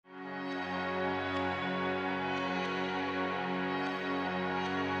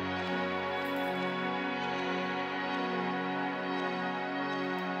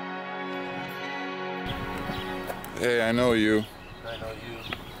Hey, I know you. I know you.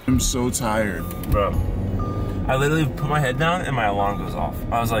 I'm so tired. Bro. I literally put my head down and my alarm goes off.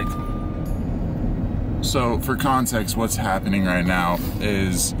 I was like... So, for context, what's happening right now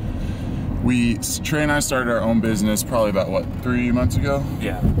is Trey and I started our own business probably about, what, 3 months ago?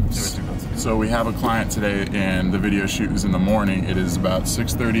 Yeah, 2 or 3 months ago. So we have a client today and the video shoot is in the morning. It is about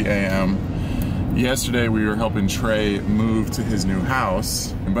 6:30 a.m. Yesterday we were helping Trey move to his new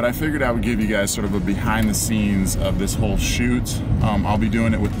house, but I figured I would give you guys sort of a behind the scenes of this whole shoot. I'll be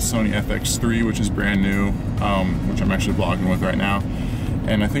doing it with the Sony FX3, which is brand new, which I'm actually vlogging with right now.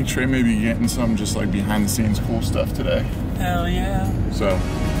 And I think Trey may be getting some just like behind the scenes cool stuff today. Hell yeah. So,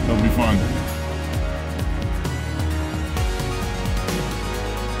 it'll be fun.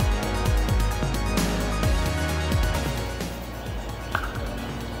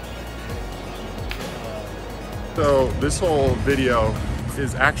 So this whole video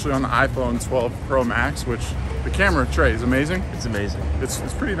is actually on the iPhone 12 Pro Max, which the camera, Trey, is amazing. It's amazing. It's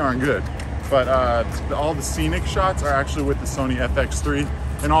pretty darn good. But all the scenic shots are actually with the Sony FX3,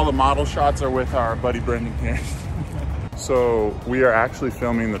 and all the model shots are with our buddy Brendan here. So we are actually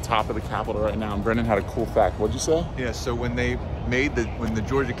filming the top of the Capitol right now, and Brendan had a cool fact. What'd you say? Yeah, so when the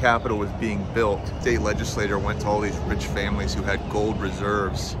Georgia Capitol was being built, state legislator went to all these rich families who had gold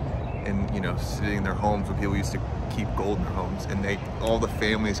reserves and, you know, sitting in their homes where people used to keep gold in their homes, and all the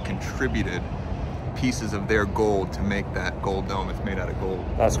families contributed pieces of their gold to make that gold dome. It's made out of gold.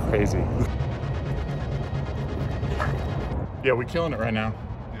 That's crazy. Yeah, we're killing it right now.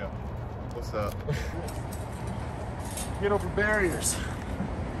 Yeah. What's up? Get over barriers.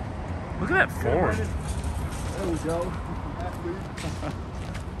 Look at that form. There we go.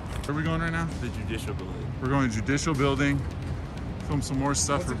 Where are we going right now? The judicial building. We're going to judicial building. Film some more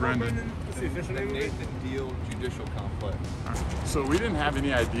stuff for Brendan. What's the official name? Nathan Deal Judicial Complex. So we didn't have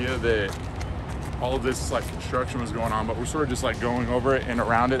any idea that all of this like construction was going on, but we're sort of just like going over it and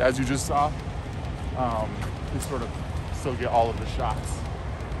around it, as you just saw. To sort of still get all of the shots.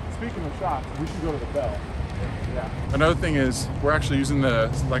 Speaking of shots, we should go to the bell. Yeah. Another thing is we're actually using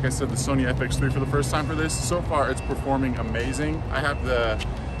like I said, the Sony FX3 for the first time for this. So far it's performing amazing. I have the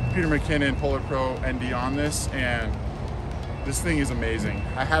Peter McKinnon Polar Pro ND on this, and this thing is amazing.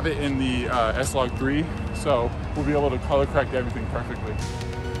 I have it in the S-Log 3, so we'll be able to color correct everything perfectly.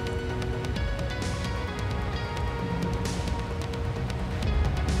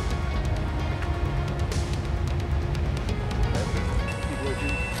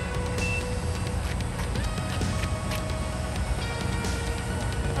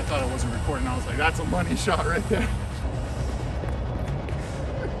 I thought it wasn't recording. I was like, that's a money shot right there.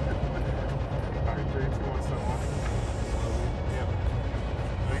 All right, 3, 2, 1, 7, 1. Yeah.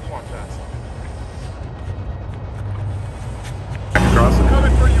 Come on, fast. Crossing.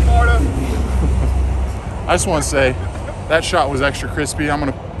 Coming for you, Marta. I just want to say that shot was extra crispy. I'm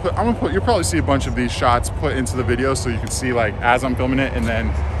gonna put. You'll probably see a bunch of these shots put into the video so you can see like as I'm filming it and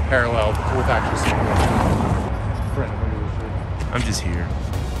then parallel with actually seeing it. I'm just here.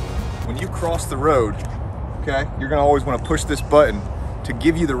 When you cross the road, okay, you're gonna always want to push this button to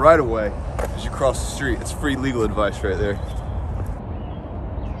give you the right of way as you cross the street. It's free legal advice right there.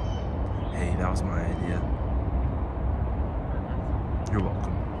 Hey, that was my idea. You're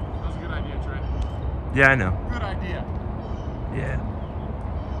welcome. That was a good idea, Trey. Yeah, I know. Good idea. Yeah.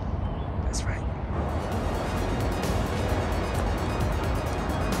 That's right.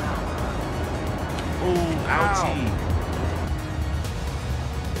 Oh, ouchie.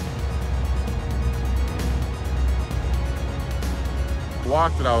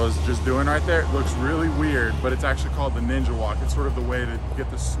 Walk that I was just doing right there, it looks really weird, but it's actually called the ninja walk. It's sort of the way to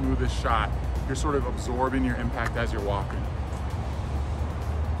get the smoothest shot. You're sort of absorbing your impact as you're walking.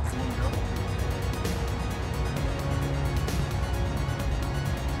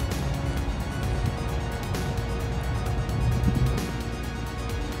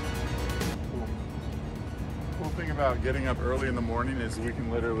 Cool thing about getting up early in the morning is we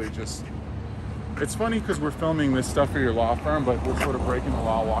can literally just, it's funny because we're filming this stuff for your law firm, but we're sort of breaking the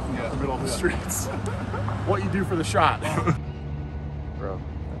law walking up the middle of the streets. What you do for the shot. Bro,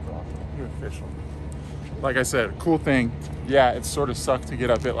 that's awesome. You're official. Like I said, cool thing. Yeah, it sort of sucked to get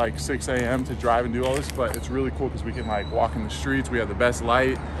up at like 6 a.m. to drive and do all this, but it's really cool because we can like walk in the streets. We have the best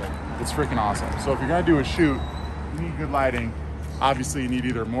light. It's freaking awesome. So if you're gonna do a shoot, you need good lighting. Obviously you need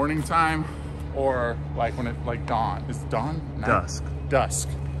either morning time or like when it like dawn. Is it dawn? Night? Dusk. Dusk.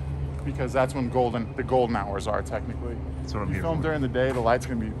 Because that's when the golden hours are technically. That's what I'm here. You film for. during the day, the light's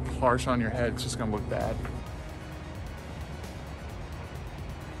gonna be harsh on your head. It's just gonna look bad.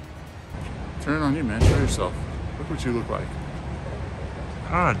 Turn it on you, man. Show yourself. Look what you look like.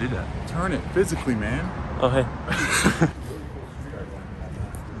 How do I do that? Turn it physically, man. Oh, hey.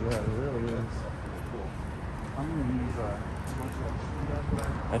 Yeah, it really is. I'm gonna use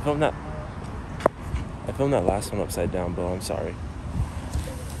I filmed that last one upside down, Bo. I'm sorry.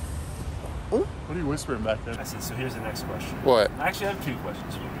 What are you whispering back there? I said, so here's the next question. What? I actually have 2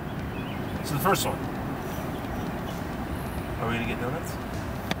 questions for you. So the first one. Are we gonna get donuts?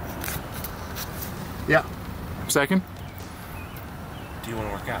 Yeah. Second? Do you want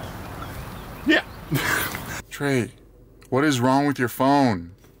to work out? Yeah. Trey, what is wrong with your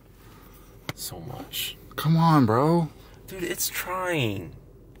phone? So much. Come on, bro. Dude, it's trying.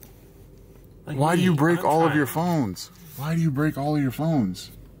 Like Why do you break I'm all of trying. your phones? Why do you break all of your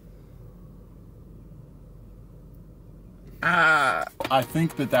phones? I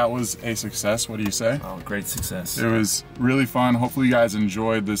think that was a success. What do you say? Oh, great success. It was really fun. Hopefully you guys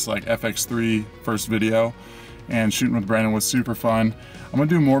enjoyed this like FX3 first video, and shooting with Brandon was super fun. I'm gonna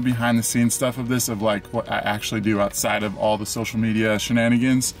do more behind the scenes stuff of this, of like what I actually do outside of all the social media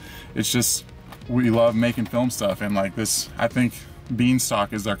shenanigans. It's just, we love making film stuff, and like this, I think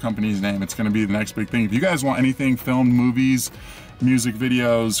Beanstalk is our company's name. It's gonna be the next big thing. If you guys want anything filmed, movies, music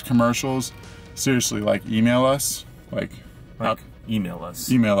videos, commercials, seriously, like email us. Email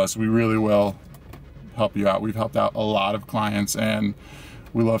us. Email us. We really will help you out. We've helped out a lot of clients, and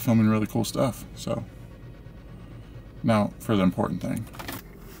we love filming really cool stuff. So now for the important thing.